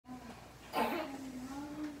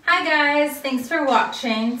Hi guys, thanks for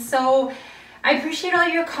watching. So I appreciate all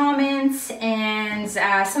your comments, and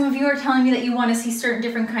some of you are telling me that you want to see certain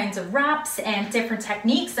different kinds of wraps and different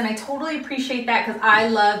techniques, and I totally appreciate that because I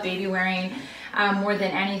love baby wearing more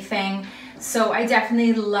than anything. So I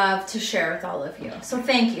definitely love to share with all of you. So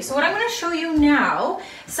thank you. So what I'm going to show you now,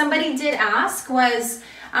 somebody did ask, was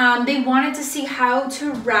they wanted to see how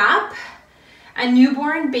to wrap a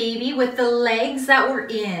newborn baby with the legs that were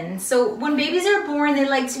in. So when babies are born, they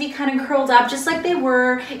like to be kind of curled up just like they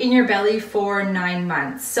were in your belly for 9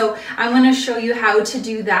 months. So I'm going to show you how to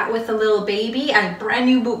do that with a little baby, a brand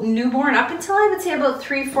new newborn, up until I would say about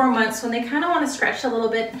 3-4 months, when they kind of want to stretch a little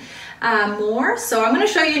bit more. So I'm going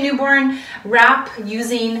to show you a newborn wrap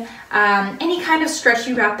using any kind of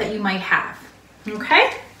stretchy wrap that you might have.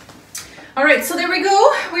 Okay? All right, so there we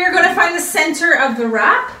go. We are going to find the center of the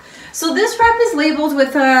wrap. So this wrap is labeled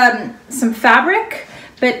with some fabric,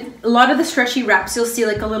 but a lot of the stretchy wraps, you'll see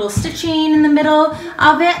like a little stitching in the middle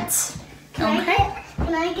of it. Can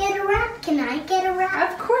I get a wrap? Can I get a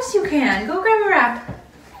wrap? Of course you can. Go grab a wrap.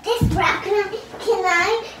 This wrap, can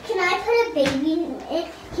I put a baby in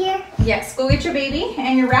here? Yes, go get your baby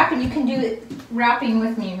and your wrap, and you can do wrapping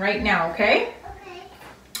with me right now, okay? Okay.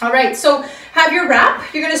 All right, so have your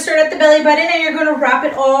wrap. You're gonna start at the belly button and you're gonna wrap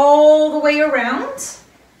it all the way around.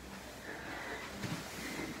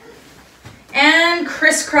 And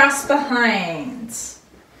crisscross behind.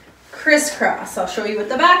 Crisscross. I'll show you what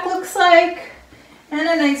the back looks like. And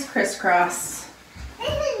a nice crisscross. This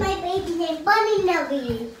is my baby named Bunny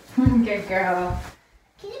Nelly. Good girl.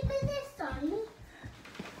 Can you put this on me?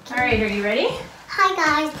 All right, are you ready? Hi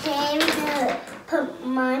guys, today we're gonna put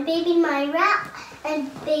my baby in my wrap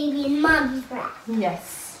and baby in mommy's wrap.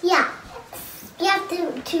 Yes. Yeah. You have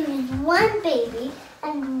to choose one baby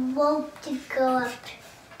and rope to go up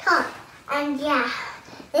top. And yeah,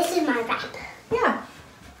 this is my wrap. Yeah.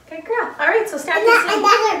 Good girl. All right, so start And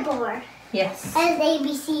that's our board. Yes. And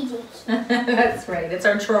ABCD. That's right. It's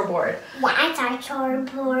our chore board. Yeah, it's our chore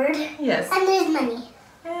board. Yes. And there's money.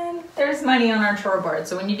 And there's money on our chore board.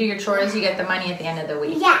 So when you do your chores, you get the money at the end of the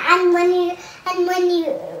week. Yeah, and when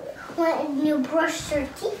you brush your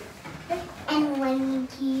teeth, and when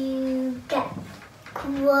you get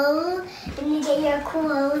clothes, when you get your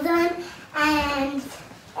clothes on,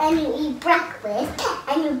 and you eat breakfast,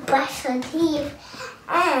 and you brush your teeth,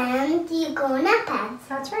 and you go nap pads.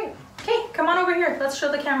 That's right. Okay, come on over here. Let's show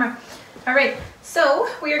the camera. All right, so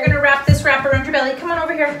we are going to wrap this wrap around your belly. Come on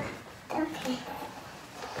over here. Okay.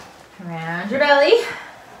 Around your belly.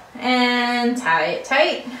 And tie it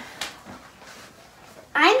tight.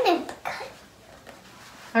 I'm going to cut.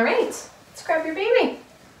 All right, let's grab your baby.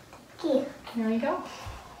 Thank you. Here we go.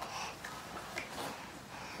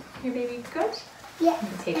 Your baby good? Yeah.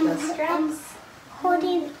 And take those straps.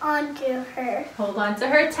 Holding on to her. Hold on to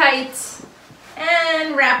her tight.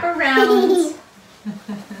 And wrap around.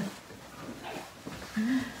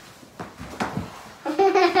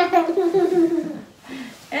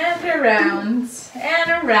 And around. And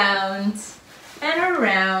around. And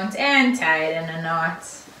around. And tie it in a knot.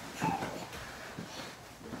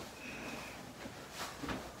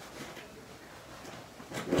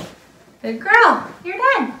 Good girl. You're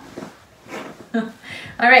done.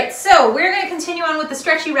 All right, so we're going to continue on with the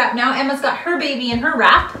stretchy wrap now. Emma's got her baby in her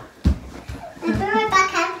wrap. I'll be right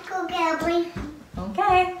back. I have to go get a break.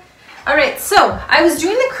 Okay. All right, so I was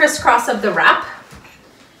doing the crisscross of the wrap.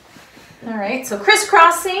 All right, so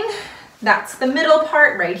crisscrossing, that's the middle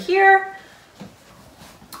part right here.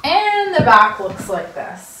 And the back looks like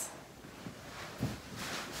this.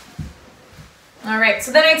 All right,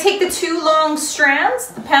 so then I take the 2 long strands,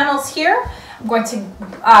 the panels here. I'm going to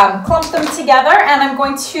clump them together, and I'm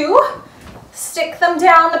going to stick them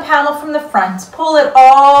down the panel from the front. Pull it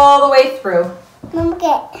all the way through. Mom,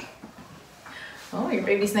 get. Oh, your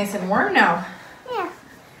baby's nice and warm now. Yeah.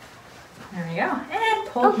 There we go. And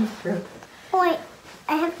pull them through. Wait,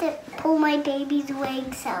 I have to pull my baby's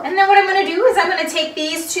legs out. And then what I'm going to do is I'm going to take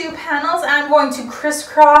these 2 panels and I'm going to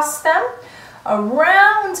crisscross them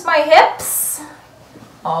around my hips,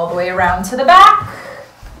 all the way around to the back.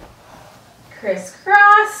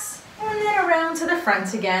 Crisscross, and then around to the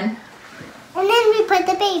front again. And then we put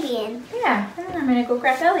the baby in. Yeah, and then I'm going to go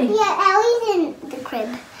grab Ellie. Yeah, Ellie's in the crib.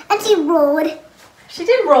 And she rolled. She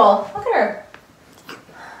did roll. Look at her.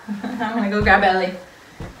 I'm going to go grab Ellie.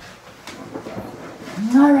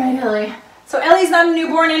 All right, Ellie. So Ellie's not a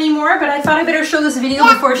newborn anymore, but I thought I better show this video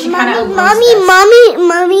before she kind of outgrows this.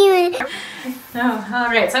 Mommy. Oh, all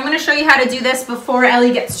right. So I'm going to show you how to do this before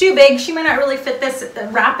Ellie gets too big. She might not really fit this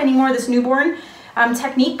wrap anymore, this newborn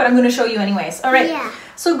technique, but I'm going to show you anyways. All right. Yeah.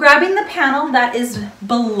 So grabbing the panel that is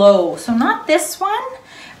below. So not this one,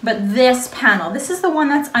 But this panel, this is the one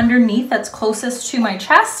that's underneath, that's closest to my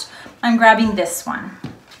chest. I'm grabbing this one.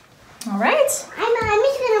 All right? I'm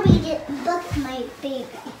just gonna read a book to my baby.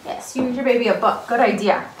 Yes, you read your baby a book. Good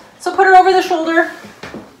idea. So put her over the shoulder.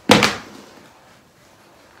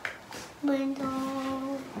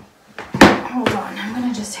 Hold on, I'm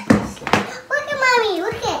gonna just take this. Look at mommy,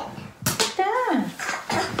 look at. Yeah.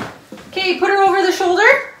 Okay, put her over the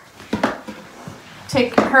shoulder.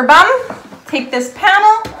 Take her bum, take this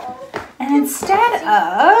panel, and instead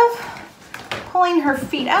of pulling her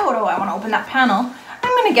feet out, oh, I wanna open that panel,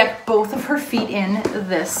 I'm gonna get both of her feet in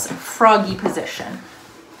this froggy position.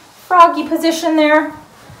 Froggy position there,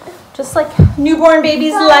 just like newborn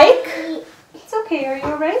babies like. It's okay, are you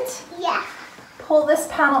all right? Yeah. Pull this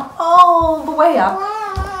panel all the way up.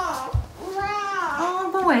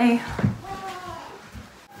 All the way.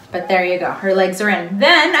 But there you go, her legs are in.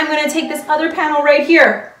 Then I'm gonna take this other panel right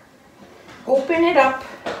here. Open it up.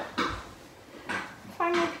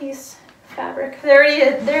 Find my piece, fabric. There it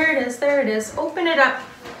is, there it is, there it is. Open it up.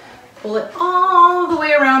 Pull it all the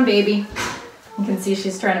way around, baby. You can see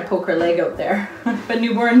she's trying to poke her leg out there. But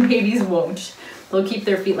newborn babies won't. They'll keep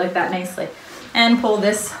their feet like that nicely. And pull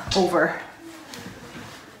this over.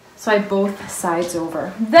 So I have both sides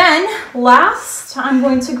over. Then last, I'm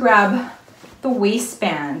going to grab the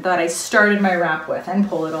waistband that I started my wrap with and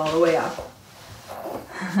pull it all the way up.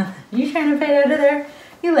 You trying to fit out of there?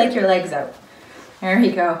 You like your legs out. There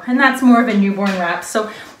you go. And that's more of a newborn wrap.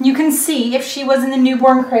 So you can see if she was in the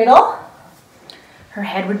newborn cradle, her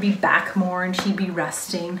head would be back more and she'd be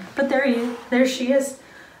resting. But there she is,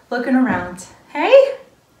 looking around. Hey?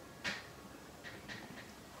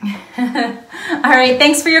 All right,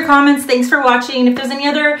 thanks for your comments. Thanks for watching. If there's any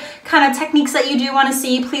other kind of techniques that you do want to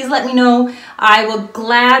see, please let me know. I will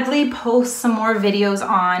gladly post some more videos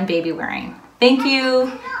on baby wearing. Thank you.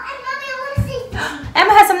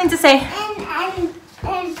 Emma has something to say.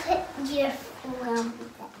 And put your phone.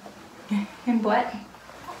 And what?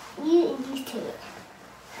 You take it.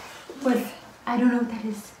 What? I don't know what that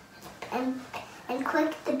is. And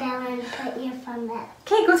click the bell and put your phone there.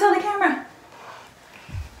 Okay, go tell the camera.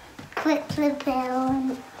 Click the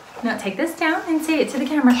bell. No, take this down and say it to the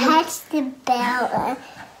camera. Touch the bell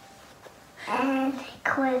and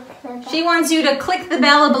click the bell. She wants you to click the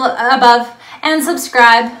bell above and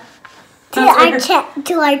subscribe to our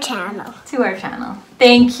channel. To our channel.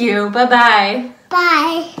 Thank you. Bye-bye.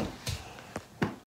 Bye.